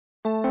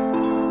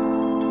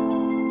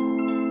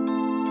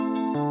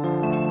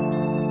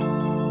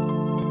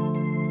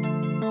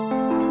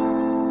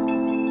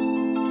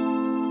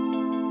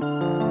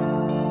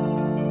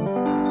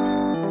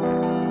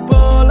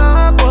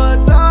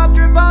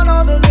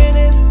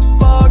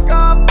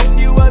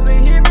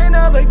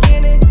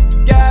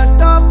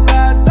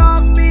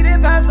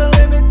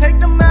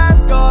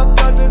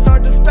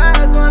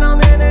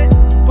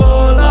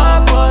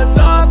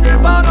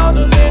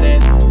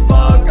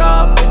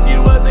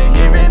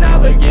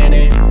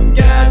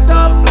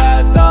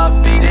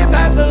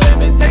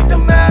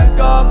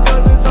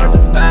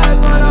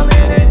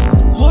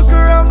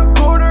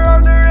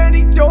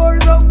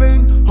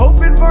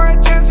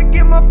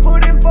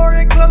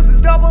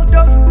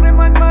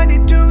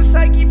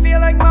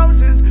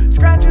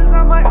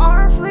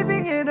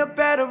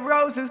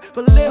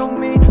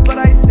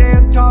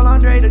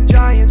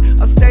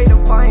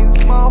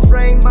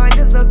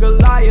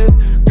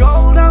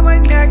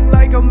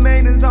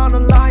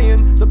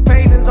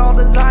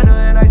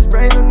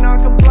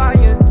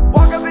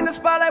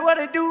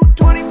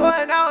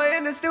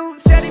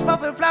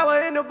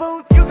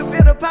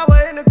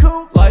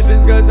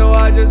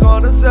just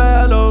wanna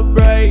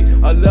celebrate.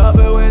 I love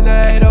it when the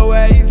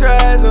 808s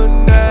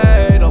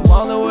resonate.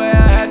 Along the way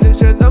I had to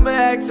shed some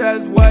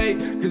excess weight,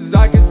 cause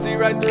I can see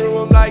right through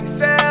them like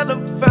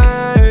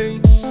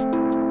cellophane.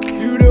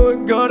 You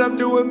doing good, I'm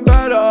doing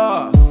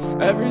better.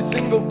 Every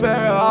single pair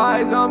of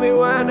eyes on me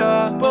when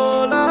I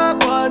pull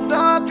up. What's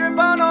up? Drip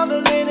on all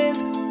the linens.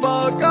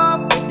 Fuck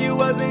up if you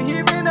wasn't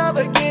here in the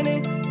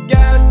beginning.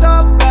 Gassed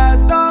up,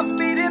 blast off,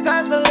 speeding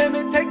past the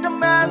limit. Take the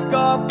mask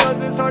off, cause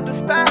it's hard to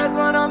spaz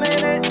when I'm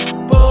in it.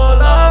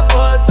 Pull up,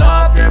 what's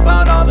up? Drip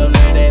on all the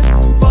linens.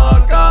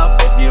 Fuck up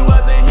if you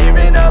wasn't here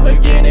in the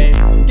beginning.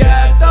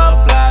 Gassed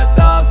up, blast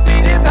off,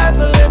 speeding past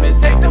the limits.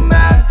 Take the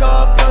mask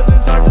off, cause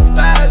it's hard to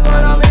spaz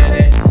when I'm in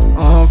it.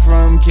 I'm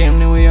from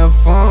Camden, we have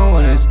fun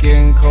when it's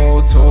getting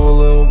cold.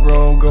 Told little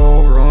bro, go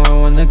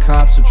run when the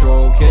cops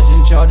patrol.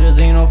 Catching charges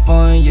ain't no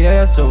fun,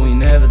 yeah, so we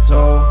never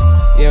told.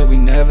 Yeah, we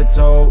never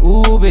told.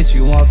 Ooh, bitch,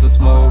 you want some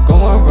smoke? Go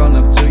and run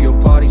up to your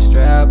party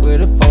strap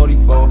with a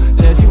 44.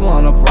 Said you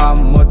want a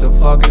problem, what the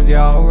fuck is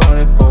y'all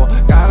running for?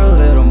 Got a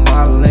little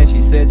model and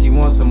she said she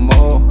wants some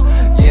more.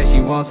 Yeah,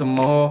 she wants some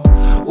more.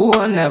 Ooh,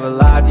 I never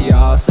lied to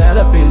y'all. Sat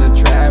up in the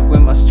trap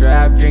with my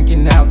strap,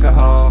 drinking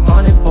alcohol.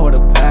 100 for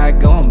the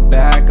pack, going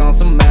back on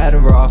some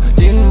Adderall.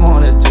 Didn't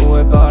wanna do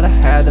it, but I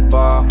had the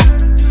ball.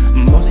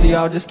 Most of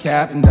y'all just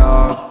capping,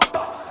 dog.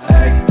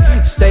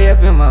 Ay, stay up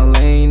in my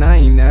lane, I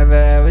ain't never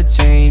ever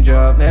change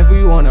up.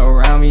 Everyone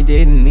around me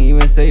didn't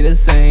even stay the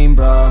same,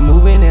 bro.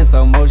 Moving in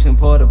slow motion,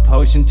 pour the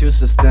potion to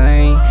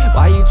sustain.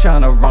 Why you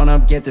tryna run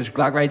up, get this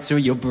Glock right to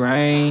your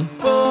brain?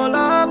 Pull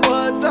up,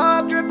 what's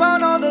up? Drip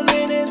on all the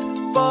linens.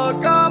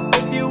 Fuck up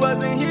if you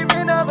wasn't here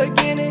in the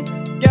beginning.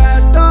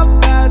 Gassed up,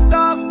 blast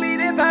off,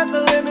 speeding past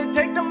the limit.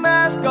 Take the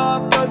mask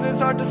off, cause it's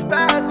hard to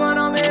spaz when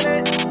I'm in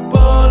it.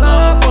 Pull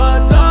up,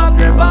 what's up?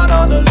 Drip on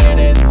all the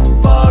linens.